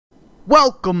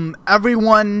Welcome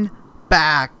everyone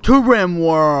back to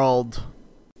Rimworld.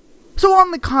 So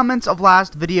on the comments of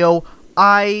last video,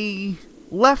 I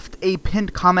left a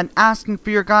pinned comment asking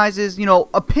for your guys'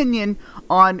 opinion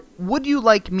on would you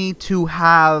like me to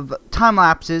have time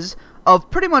lapses of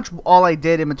pretty much all I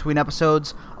did in between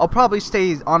episodes. I'll probably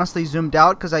stay honestly zoomed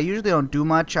out because I usually don't do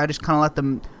much. I just kind of let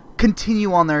them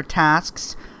continue on their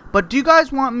tasks. But do you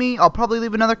guys want me, I'll probably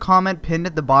leave another comment pinned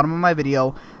at the bottom of my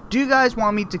video. Do you guys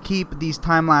want me to keep these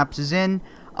time lapses in?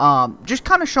 Just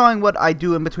kind of showing what I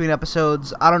do in between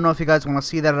episodes. I don't know if you guys want to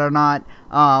see that or not.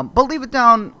 But leave it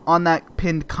down on that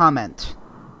pinned comment.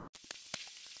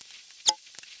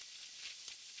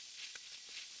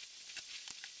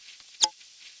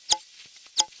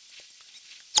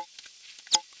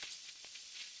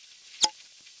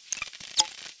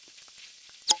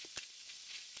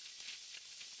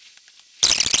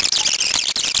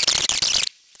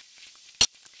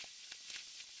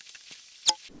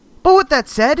 But with that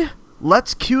said,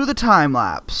 let's cue the time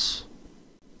lapse.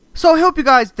 So I hope you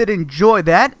guys did enjoy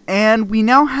that, and we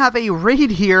now have a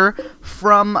raid here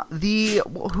from the,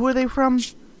 who are they from?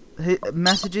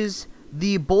 Messages,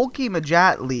 the Bulky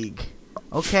Majat League.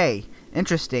 Okay,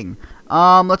 interesting.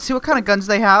 Let's see what kind of guns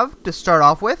they have to start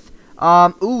off with.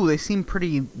 Ooh, they seem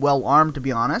pretty well armed, to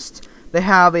be honest. They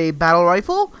have a battle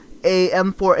rifle, a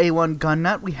M4A1 gun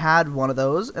nut. We had one of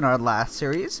those in our last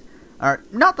series. Or,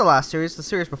 not the last series, the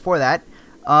series before that.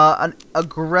 An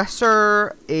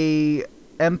aggressor, a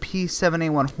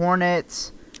MP7A1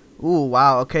 Hornet. Ooh,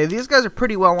 wow, okay, these guys are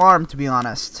pretty well armed, to be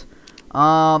honest.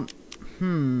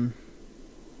 Maybe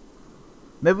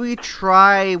we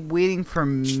try waiting for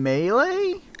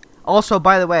melee? Also,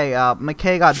 by the way,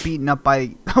 McKay got beaten up by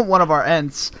one of our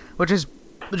Ents, which is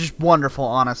just wonderful,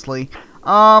 honestly.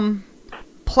 Pleco,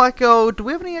 do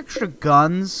we have any extra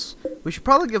guns? We should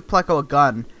probably give Pleco a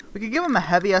gun. We could give him a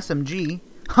heavy SMG.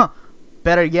 Huh.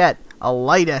 Better yet, a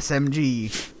light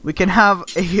SMG. We can have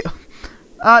a...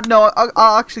 no,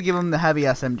 I'll actually give him the heavy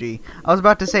SMG. I was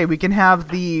about to say, we can have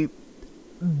the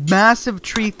massive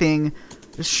tree thing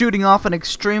shooting off an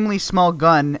extremely small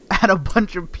gun at a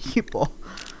bunch of people.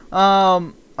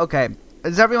 Okay.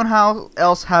 Does everyone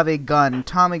else have a gun?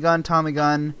 Tommy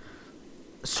gun,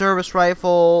 service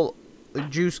rifle,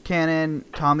 juice cannon,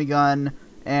 Tommy gun,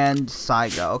 and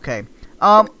Saiga. Okay.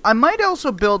 I might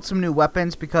also build some new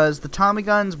weapons because the Tommy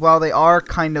guns, while they are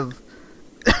kind of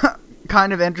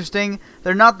interesting,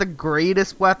 they're not the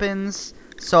greatest weapons.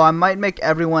 So I might make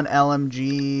everyone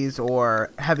LMGs or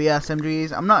heavy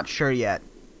SMGs. I'm not sure yet.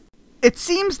 It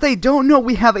seems they don't know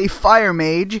we have a fire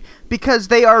mage because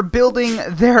they are building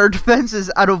their defenses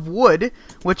out of wood,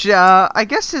 which I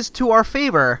guess is to our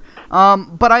favor.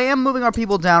 But I am moving our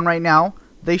people down right now.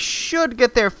 They should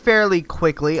get there fairly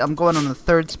quickly. I'm going on the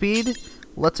 3rd speed.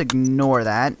 Let's ignore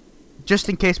that. Just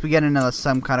in case we get into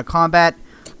some kind of combat.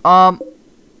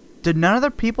 Did none of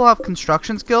their people have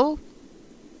construction skill?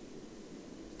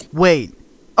 Wait.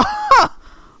 I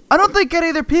don't think any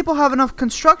of their people have enough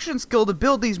construction skill to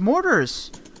build these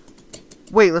mortars.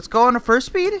 Wait, let's go on to 1st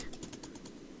speed?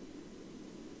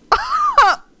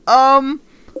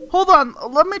 Hold on.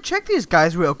 Let me check these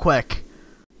guys real quick.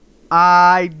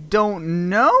 I don't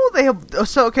know. They have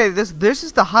okay. This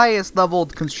is the highest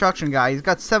leveled construction guy. He's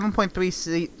got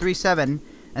 7.337,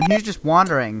 and he's just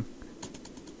wandering.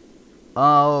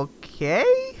 Okay.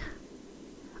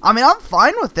 I mean, I'm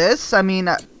fine with this. I mean,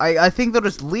 I think they'll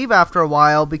just leave after a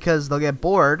while because they'll get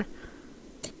bored.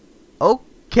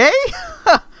 Okay.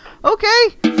 Okay.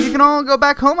 You can all go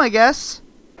back home, I guess.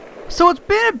 So it's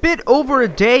been a bit over a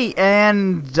day,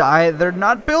 and they're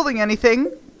not building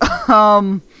anything.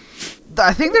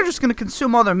 I think they're just going to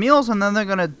consume all their meals and then they're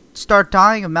going to start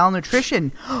dying of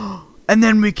malnutrition. And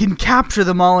then we can capture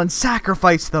them all and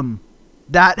sacrifice them.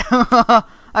 That,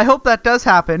 I hope that does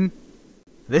happen.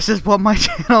 This is what my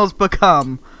channel's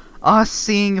become. Us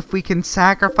seeing if we can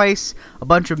sacrifice a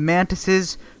bunch of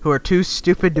mantises who are too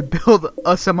stupid to build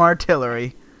us some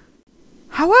artillery.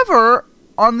 However,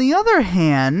 on the other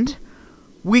hand,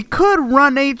 we could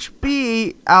run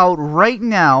HB out right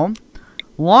now,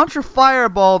 launch a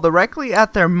fireball directly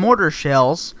at their mortar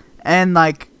shells, and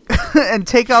and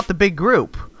take out the big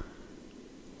group.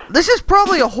 This is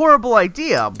probably a horrible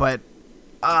idea, but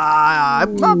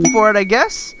I'm up for it, I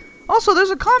guess. Also, there's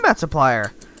a combat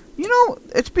supplier. You know,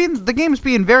 the game's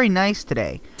being very nice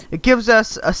today. It gives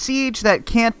us a siege that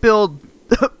can't build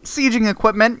sieging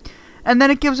equipment, and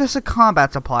then it gives us a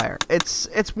combat supplier.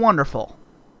 It's wonderful.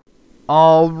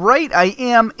 Alright, I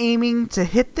am aiming to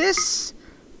hit this.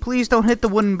 Please don't hit the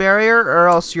wooden barrier, or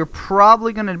else you're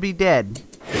probably gonna be dead.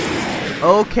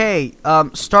 Okay,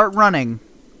 start running.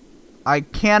 I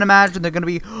can't imagine they're gonna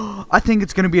be... I think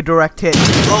it's gonna be a direct hit.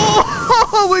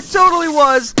 Oh, it totally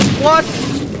was. What?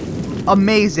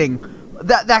 Amazing.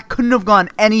 That couldn't have gone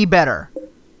any better.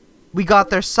 We got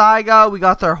their Saiga, we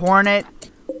got their Hornet,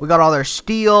 we got all their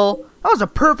steel. That was a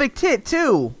perfect hit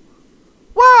too.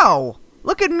 Wow.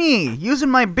 Look at me, using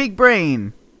my big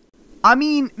brain. I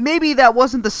mean, maybe that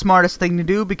wasn't the smartest thing to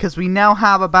do, because we now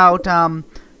have about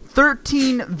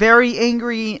 13 very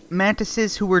angry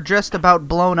mantises who were just about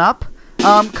blown up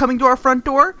coming to our front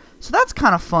door. So that's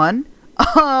kind of fun.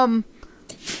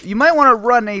 You might want to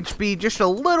run HB just a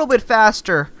little bit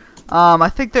faster. I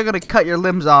think they're going to cut your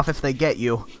limbs off if they get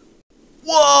you.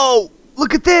 Whoa!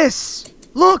 Look at this!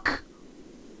 Look!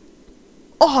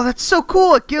 Oh, that's so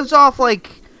cool. It gives off,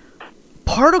 like,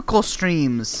 particle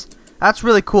streams. That's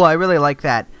really cool. I really like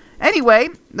that. Anyway,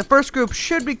 the first group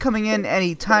should be coming in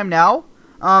any time now.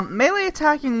 Melee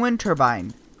attacking wind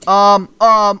turbine.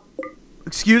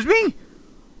 Excuse me?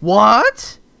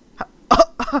 What?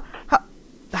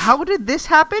 How did this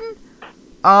happen?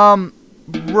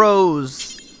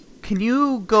 Rose, can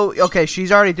you go? Okay,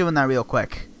 she's already doing that real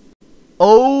quick.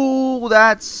 Oh,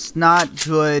 that's not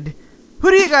good.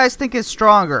 Who do you guys think is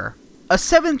stronger? A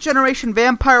 7th generation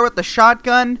vampire with a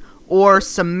shotgun, or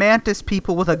some mantis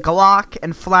people with a Glock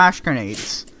and flash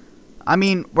grenades? I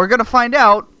mean, we're gonna find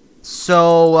out.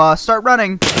 So, start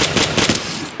running.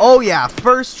 Oh yeah,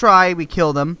 first try we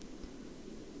killed him.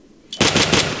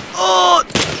 Oh,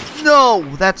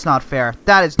 no, that's not fair.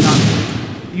 That is not...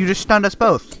 You just stunned us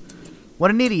both. What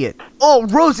an idiot. Oh,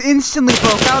 Rose instantly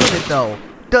broke out of it, though.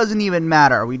 Doesn't even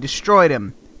matter. We destroyed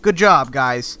him. Good job,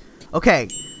 guys. Okay,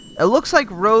 it looks like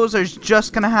Rose is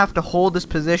just gonna have to hold this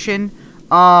position.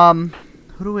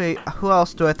 Who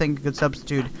else do I think could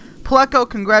substitute? Pleco,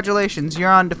 congratulations. You're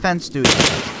on defense duty.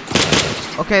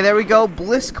 Okay, there we go.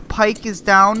 Blisk Pike is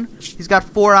down. He's got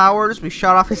 4 hours. We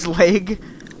shot off his leg.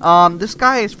 This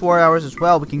guy is 4 hours as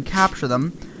well. We can capture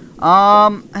them.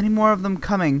 Any more of them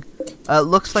coming?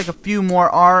 Looks like a few more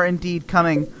are indeed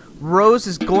coming. Rose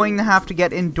is going to have to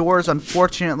get indoors,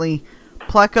 unfortunately.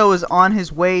 Pleco is on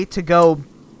his way to go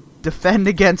defend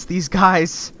against these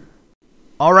guys.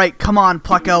 Alright, come on,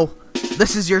 Pleco.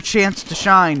 This is your chance to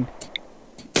shine.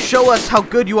 Show us how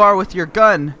good you are with your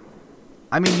gun.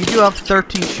 I mean, you do have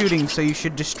 13 shooting, so you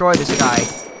should destroy this guy.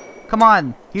 Come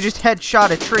on, he just headshot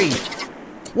a tree.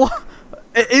 What?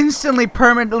 It instantly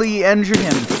permanently injured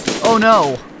him. Oh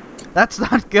no, that's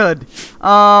not good.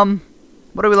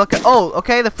 What do we look at? Oh,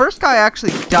 okay, the first guy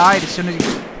actually died as soon as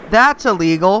he... That's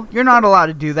illegal. You're not allowed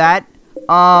to do that.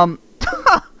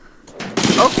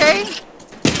 Okay.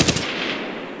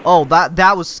 Oh,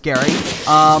 that was scary.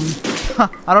 I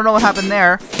don't know what happened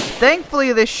there.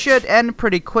 Thankfully, this should end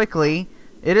pretty quickly.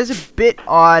 It is a bit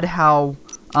odd how...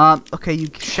 okay, you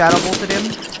shadow bolted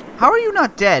him. How are you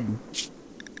not dead?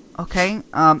 Okay,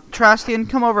 Trastian,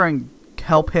 come over and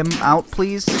help him out,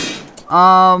 please.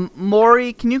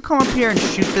 Mori, can you come up here and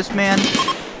shoot this man?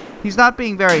 He's not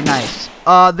being very nice.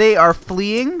 They are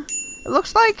fleeing, it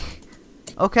looks like.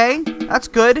 Okay, that's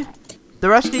good. The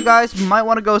rest of you guys might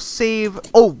want to go save...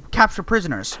 Oh, capture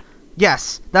prisoners.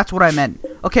 Yes, that's what I meant.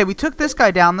 Okay, we took this guy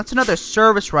down. That's another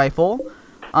service rifle.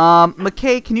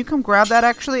 McKay, can you come grab that,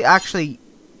 actually? Actually,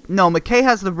 no, McKay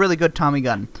has the really good Tommy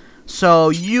gun. So,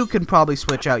 you can probably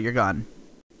switch out your gun.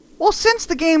 Well, since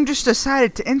the game just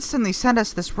decided to instantly send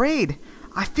us this raid,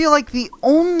 I feel like the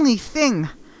only thing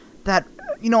that,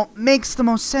 you know, makes the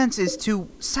most sense is to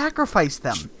sacrifice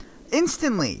them.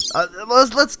 Instantly.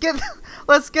 Let's get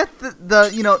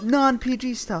the you know,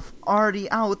 non-PG stuff already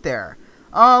out there.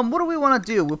 What do we want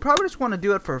to do? We probably just want to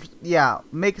do it for, yeah,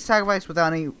 make a sacrifice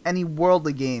without any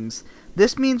worldly gains.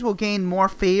 This means we'll gain more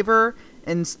favor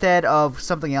instead of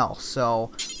something else.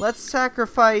 So, let's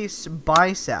sacrifice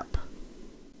Bicep.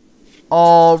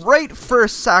 Alright,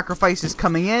 first sacrifice is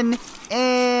coming in,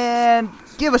 and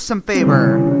give us some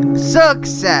favor.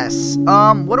 Success!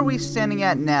 What are we standing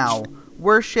at now?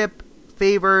 Worship,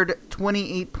 favored,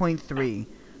 28.3.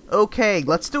 Okay,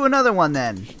 let's do another one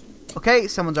then. Okay,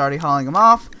 someone's already hauling him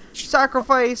off.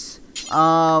 Sacrifice.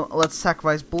 Let's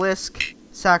sacrifice Blisk.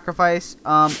 Sacrifice.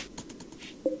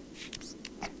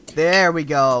 There we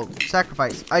go.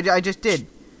 Sacrifice. I just did.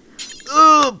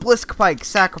 Ugh, Blisk Pike.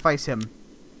 Sacrifice him.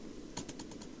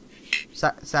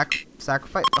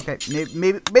 Sacrifice. Okay,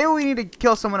 maybe we need to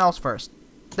kill someone else first.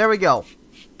 There we go.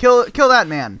 Kill that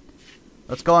man.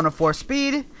 Let's go on a 4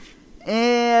 speed.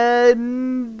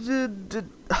 And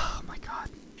oh my god.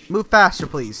 Move faster,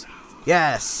 please.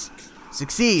 Yes.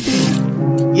 Succeed.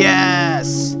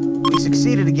 Yes. We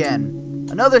succeeded again.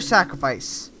 Another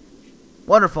sacrifice.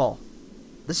 Wonderful.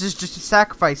 This is just a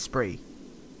sacrifice spree.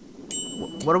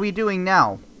 What are we doing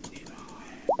now?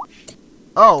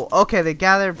 Oh, okay, they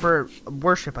gathered for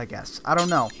worship, I guess. I don't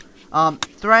know.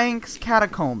 Thrank's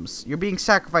Catacombs. You're being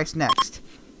sacrificed next.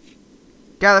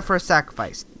 Gather for a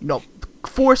sacrifice. Nope.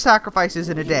 4 sacrifices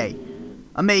in a day.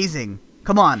 Amazing.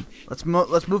 Come on. Let's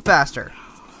move faster.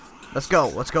 Let's go.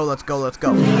 Let's go. Let's go. Let's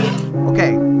go.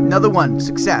 Okay, another one.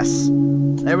 Success.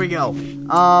 There we go.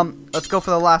 Let's go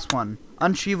for the last one.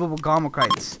 Unsheathable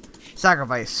Gomocrites.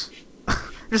 Sacrifice.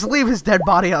 Just leave his dead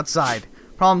body outside.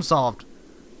 Problem solved.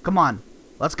 Come on.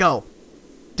 Let's go.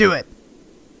 Do it.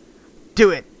 Do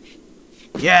it.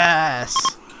 Yes.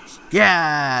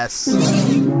 Yes.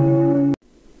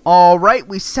 Alright,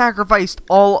 we sacrificed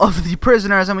all of the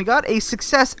prisoners and we got a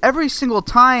success every single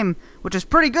time, which is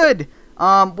pretty good.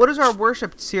 What is our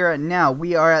worship tier at now?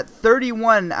 We are at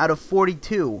 31 out of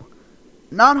 42.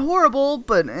 Not horrible,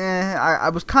 but I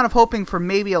was kind of hoping for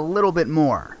maybe a little bit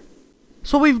more.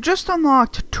 So we've just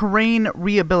unlocked Terrain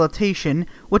Rehabilitation,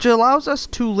 which allows us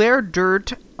to layer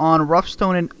dirt on rough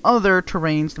stone and other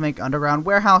terrains to make underground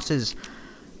warehouses.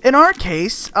 In our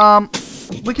case,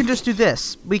 we can just do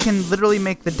this. We can literally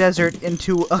make the desert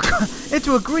into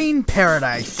a green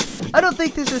paradise. I don't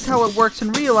think this is how it works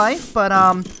in real life, but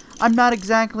I'm not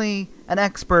exactly an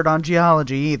expert on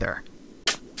geology either.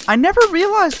 I never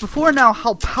realized before now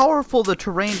how powerful the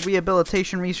terrain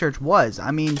rehabilitation research was. I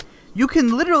mean, you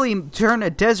can literally turn a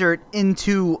desert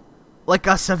into like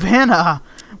a savanna,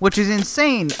 which is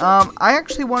insane. I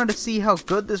actually wanted to see how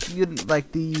good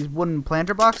these wooden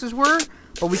planter boxes were,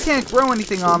 but we can't grow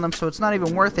anything on them, so it's not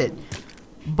even worth it.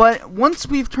 But once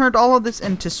we've turned all of this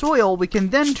into soil, we can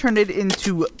then turn it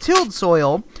into tilled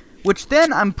soil, which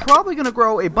then I'm probably going to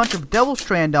grow a bunch of Devil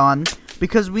Strand on,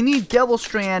 because we need Devil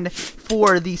Strand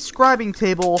for the scribing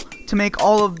table to make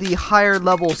all of the higher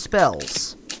level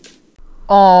spells.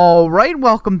 Alright,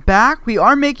 welcome back. We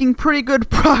are making pretty good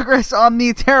progress on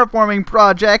the terraforming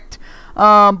project,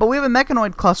 but we have a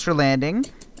mechanoid cluster landing,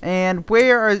 and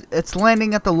it's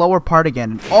landing at the lower part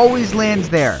again. It always lands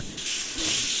there.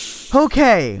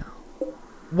 Okay.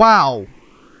 Wow.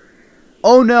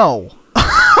 Oh no.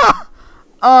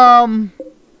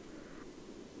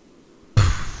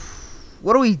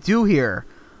 What do we do here?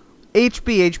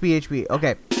 HB.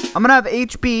 Okay. I'm gonna have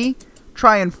HB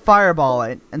try and fireball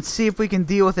it and see if we can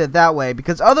deal with it that way,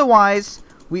 because otherwise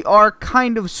we are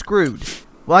kind of screwed.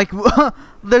 Like,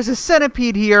 there's a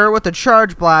centipede here with a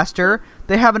charge blaster.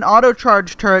 They have an auto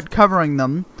charge turret covering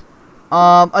them.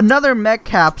 Another mech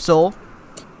capsule.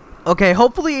 Okay,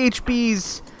 hopefully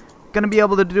HB's gonna be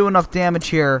able to do enough damage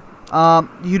here.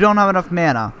 You don't have enough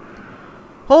mana.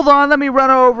 Hold on, let me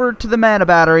run over to the mana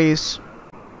batteries.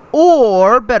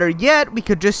 Or, better yet, we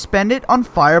could just spend it on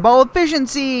fireball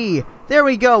efficiency. There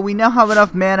we go. We now have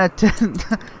enough mana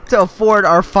to afford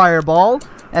our fireball.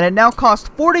 And it now costs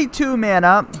 42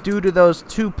 mana due to those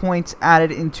 2 points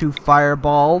added into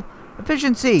fireball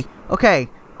efficiency. Okay,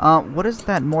 what is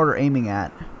that mortar aiming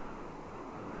at?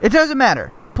 It doesn't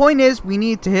matter. Point is, we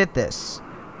need to hit this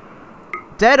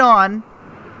dead on,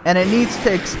 and it needs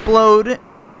to explode,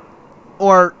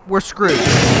 or we're screwed.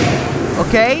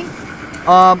 Okay?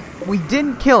 We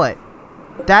didn't kill it.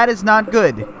 That is not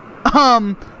good.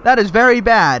 That is very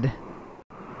bad.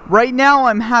 Right now,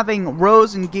 I'm having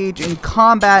Rose engage in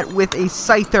combat with a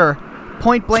Scyther.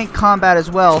 Point-blank combat as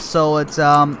well, so it's,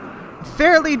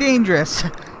 fairly dangerous,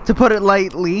 to put it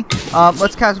lightly.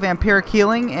 Let's cast Vampiric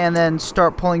Healing, and then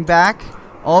start pulling back.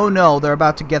 Oh no, they're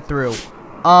about to get through.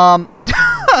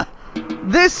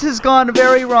 This has gone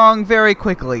very wrong very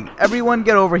quickly. Everyone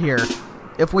get over here.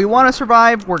 If we want to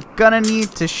survive, we're gonna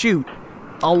need to shoot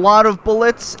a lot of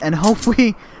bullets, and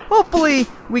hopefully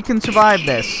we can survive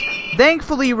this.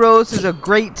 Thankfully, Rose is a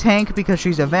great tank because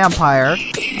she's a vampire.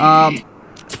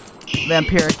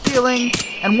 Vampiric Healing,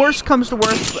 and worst comes to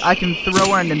worst, I can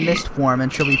throw her into mist form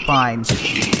and she'll be fine.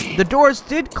 The doors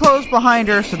did close behind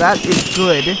her, so that is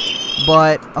good.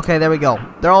 But, okay, there we go.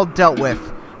 They're all dealt with.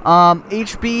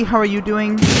 HB, how are you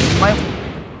doing?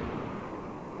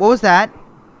 What was that?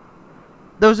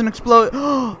 There was an explosion.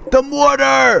 The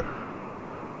mortar!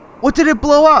 What did it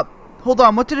blow up? Hold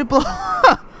on, what did it blow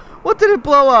What did it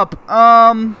blow up?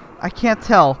 I can't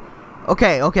tell.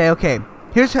 Okay.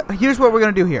 Here's what we're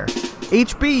gonna do here.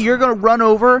 HB, you're gonna run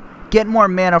over, get more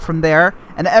mana from there,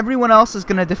 and everyone else is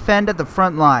gonna defend at the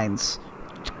front lines.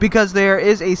 Because there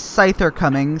is a Scyther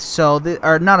coming,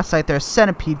 or not a Scyther, a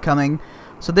Centipede coming,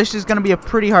 so this is gonna be a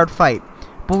pretty hard fight.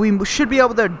 But we should be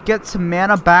able to get some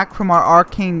mana back from our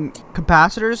arcane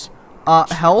capacitors.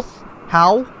 Health?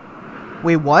 How?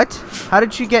 Wait, what? How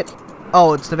did she get...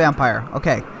 Oh, it's the vampire.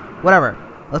 Okay, whatever.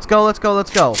 Let's go.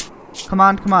 Come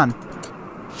on.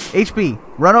 HB,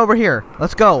 run over here.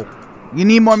 Let's go. You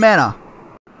need more mana.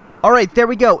 Alright, there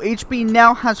we go. HB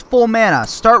now has full mana.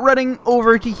 Start running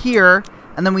over to here,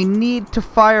 and then we need to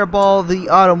fireball the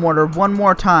auto mortar one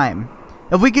more time.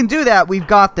 If we can do that, we've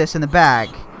got this in the bag.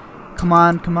 Come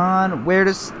on, come on. Where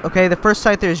does... Okay, the first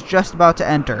Scyther is just about to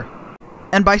enter.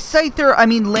 And by Scyther, I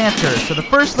mean Lancer. So the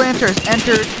first Lancer has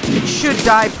entered. It should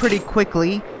die pretty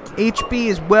quickly. HB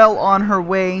is well on her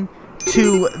way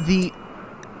to the...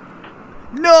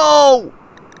 No!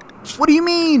 What do you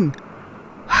mean?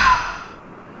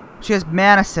 She has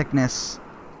mana sickness.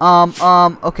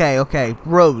 Okay.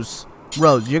 Rose,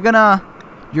 you're going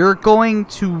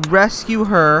to rescue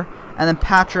her and then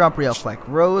patch her up real quick.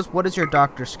 Rose, what is your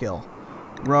doctor skill?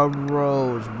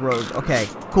 Rose. Okay,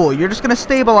 cool. You're just gonna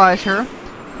stabilize her,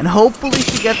 and hopefully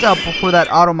she gets up before that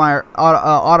auto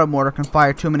mortar can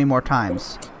fire too many more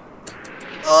times.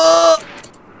 Oh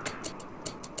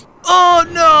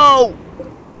no!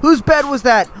 Whose bed was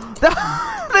that?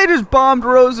 They just bombed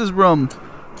Rose's room.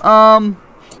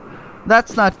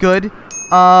 That's not good.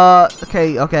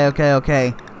 Okay.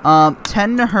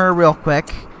 10 to her real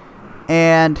quick.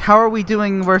 And how are we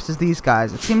doing versus these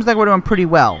guys? It seems like we're doing pretty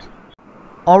well.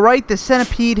 Alright, the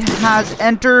centipede has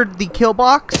entered the kill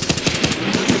box.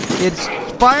 It's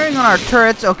firing on our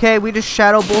turrets. Okay, we just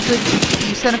shadow bolted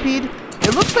the centipede.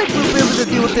 It looks like we'll be able to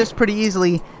deal with this pretty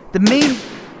easily. The main...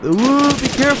 Ooh, be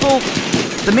careful!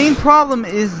 The main problem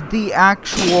is the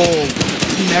actual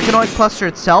mechanoid cluster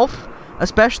itself.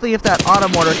 Especially if that auto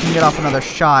mortar can get off another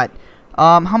shot.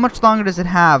 How much longer does it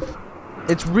have?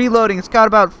 It's reloading. It's got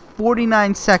about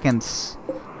 49 seconds.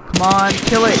 Come on,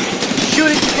 kill it.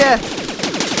 Shoot it to death.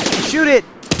 Shoot it.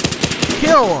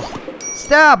 Kill.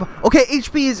 Stab. Okay,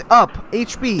 HP is up.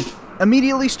 HP.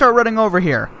 Immediately start running over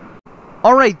here.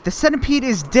 Alright, the centipede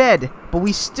is dead. But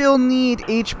we still need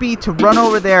HP to run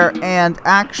over there and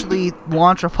actually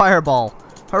launch a fireball.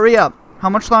 Hurry up. How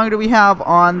much longer do we have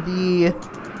on the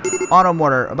auto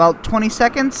mortar? About 20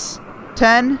 seconds?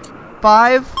 10?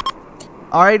 5?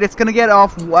 Alright, it's gonna get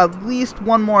off at least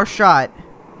one more shot.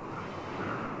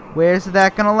 Where's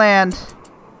that gonna land?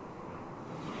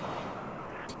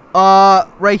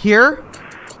 Right here?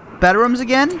 Bedrooms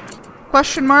again?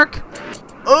 Question mark?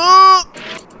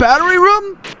 Battery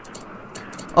room?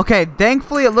 Okay,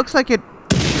 thankfully it looks like it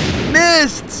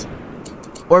missed!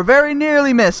 Or very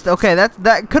nearly missed. Okay,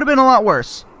 that could have been a lot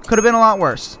worse. Could have been a lot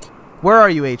worse. Where are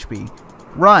you, HB?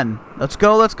 Run. Let's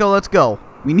go.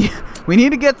 We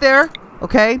need to get there.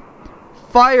 Okay.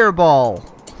 Fireball.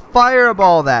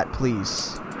 Fireball that,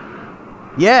 please.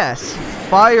 Yes.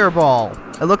 Fireball.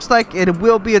 It looks like it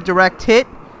will be a direct hit.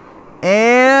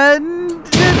 And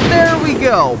there we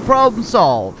go. Problem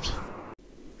solved.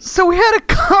 So we had a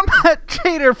combat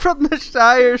trader from the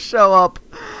Shire show up.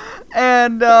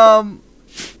 And,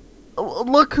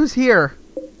 look who's here.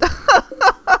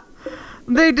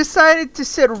 They decided to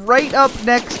sit right up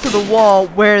next to the wall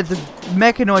where the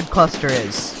mechanoid cluster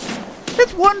is.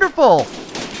 It's wonderful.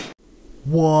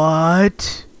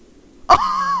 What?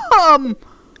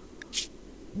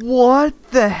 What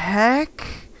the heck?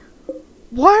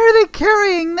 Why are they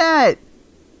carrying that?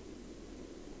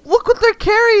 Look what they're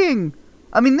carrying.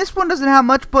 I mean, this one doesn't have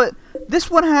much, but this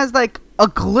one has like a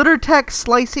glitter tech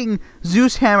slicing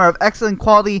Zeus hammer of excellent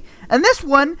quality, and this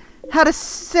one had a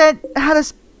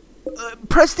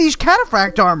prestige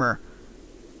CATAPHRACT armor.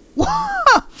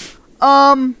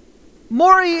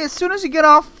 Mori, as soon as you get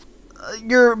off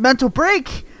your mental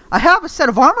break, I have a set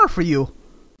of armor for you.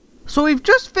 So we've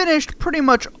just finished pretty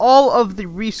much all of the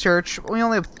research. We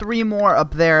only have 3 more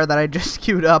up there that I just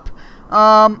queued up.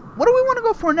 What do we want to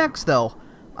go for next, though?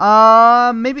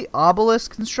 Maybe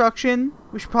obelisk construction.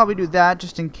 We should probably do that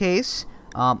just in case.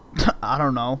 I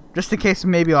don't know. Just in case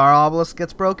maybe our obelisk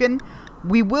gets broken.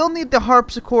 We will need the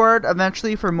harpsichord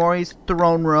eventually for Mori's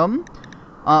throne room.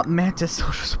 Mantis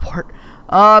social support.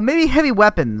 Maybe heavy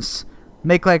weapons.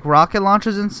 Make like rocket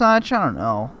launchers and such. I don't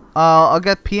know. I'll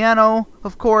get piano,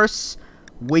 of course.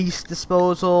 Waste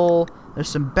disposal. There's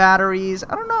some batteries.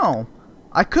 I don't know.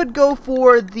 I could go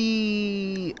for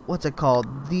the... what's it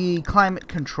called? The climate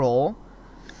control.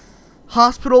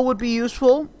 Hospital would be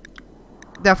useful.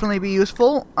 Definitely be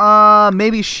useful.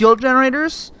 Maybe shield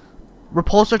generators.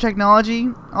 Repulsor technology.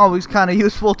 Always kind of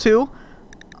useful too.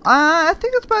 I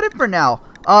think that's about it for now.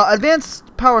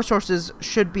 Advanced power sources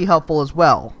should be helpful as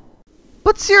well.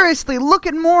 But seriously, look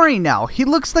at Mori now. He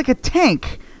looks like a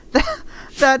tank.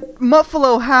 That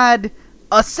Muffalo had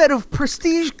a set of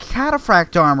prestige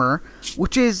CATAPHRACT armor,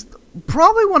 which is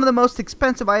probably one of the most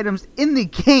expensive items in the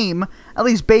game, at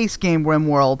least base game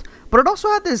Rimworld. But it also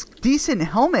had this decent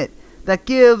helmet that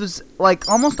gives like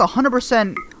almost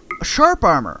 100% sharp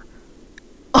armor.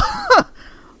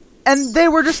 And they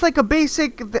were just like a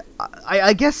basic...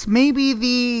 I guess maybe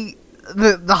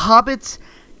the hobbits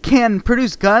can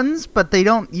produce guns, but they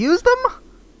don't use them?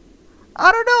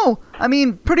 I don't know. I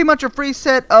mean, pretty much a free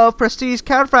set of prestige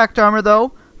CATAPHRACT armor,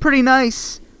 though. Pretty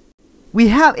nice. We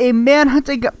have a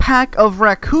manhunting pack of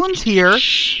raccoons here.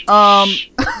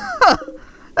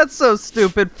 That's so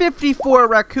stupid. 54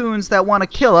 raccoons that want to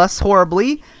kill us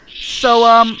horribly.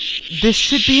 So, this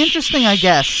should be interesting, I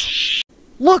guess.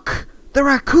 Look! The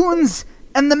raccoons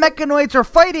and the mechanoids are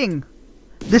fighting!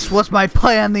 This was my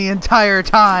plan the entire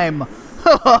time!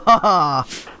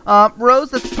 Rose,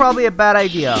 that's probably a bad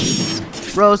idea.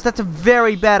 Rose, that's a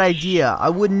very bad idea. I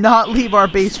would not leave our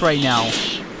base right now.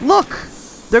 Look!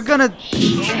 They're gonna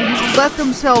let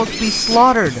themselves be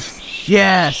slaughtered.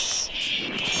 Yes!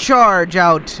 Charge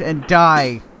out and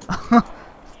die.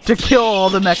 To kill all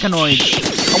the mechanoids.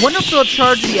 I wonder if they'll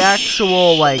charge the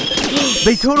actual, like...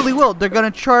 They totally will. They're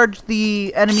gonna charge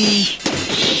the enemy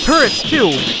turrets,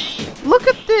 too. Look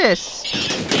at this.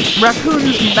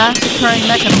 Raccoons massacring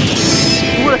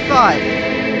mechanoids. Who would have thought?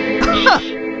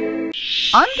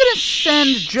 I'm gonna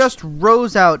send just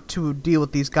Rose out to deal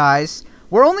with these guys.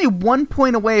 We're only 1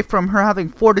 point away from her having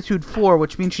Fortitude 4,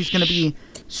 which means she's gonna be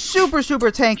super, super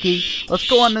tanky. Let's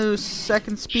go on to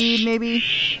second speed, maybe.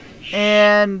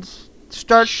 And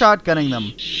start shotgunning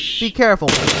them. Be careful.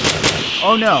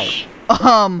 Oh no.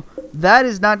 That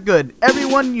is not good.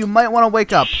 Everyone, you might want to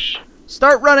wake up.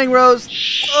 Start running, Rose.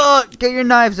 Get your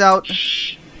knives out.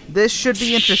 This should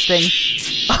be interesting.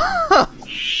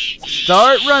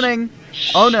 Start running.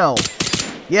 Oh no.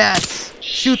 Yes.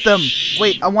 Shoot them.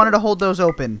 Wait, I wanted to hold those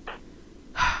open.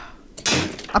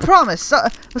 I promise.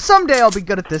 Someday I'll be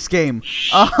good at this game.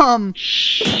 Okay.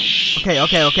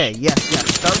 Yes.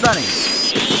 Start running.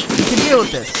 You can deal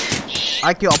with this.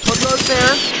 I'll put Rose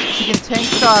there. She can tank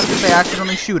shots if they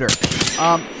accidentally shoot her.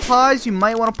 Pause, you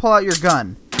might want to pull out your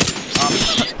gun.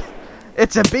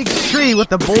 It's a big tree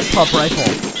with a bullpup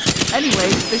rifle.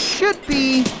 Anyways, this should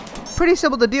be pretty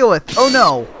simple to deal with. Oh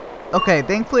no. Okay,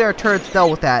 thankfully our turrets dealt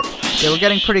with that. They were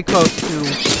getting pretty close to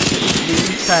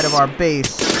the inside of our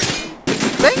base.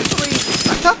 Thankfully,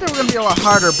 I thought they were going to be a lot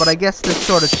harder, but I guess this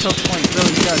sort of choke point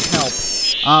really does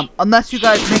help. Unless you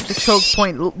guys make the choke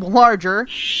point larger,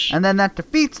 and then that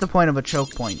defeats the point of a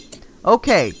choke point.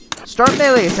 Okay, start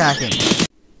melee attacking.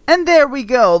 And there we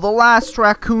go, the last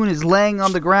raccoon is laying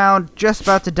on the ground, just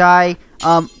about to die.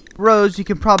 Rose, you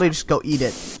can probably just go eat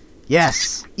it.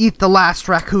 Yes, eat the last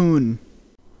raccoon.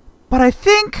 But I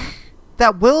think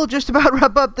that will just about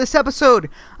wrap up this episode.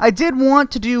 I did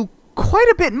want to do quite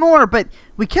a bit more, but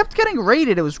we kept getting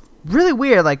raided. It was really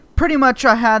weird. Like, pretty much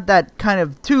I had that kind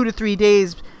of 2 to 3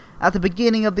 days at the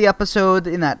beginning of the episode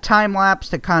in that time lapse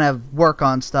to kind of work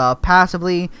on stuff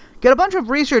passively, get a bunch of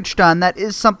research done. That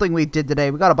is something we did today.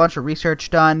 We got a bunch of research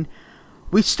done.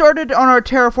 We started on our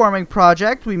terraforming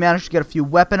project. We managed to get a few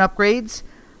weapon upgrades.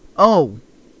 Oh,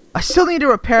 I still need to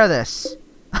repair this.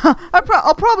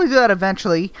 I'll probably do that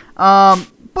eventually.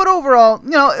 But overall,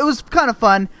 you know, it was kind of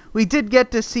fun. We did get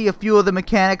to see a few of the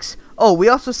mechanics. Oh, we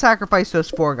also sacrificed those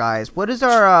 4 guys. What is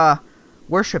our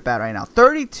worship at right now?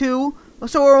 32.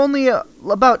 So we're only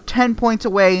about 10 points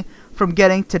away from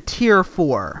getting to tier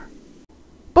 4.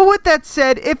 But with that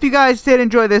said, if you guys did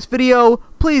enjoy this video,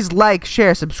 please like,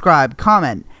 share, subscribe,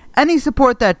 comment. Any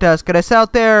support that does get us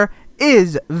out there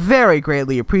is very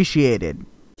greatly appreciated.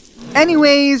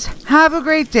 Anyways, have a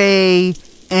great day,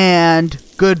 and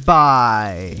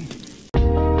goodbye.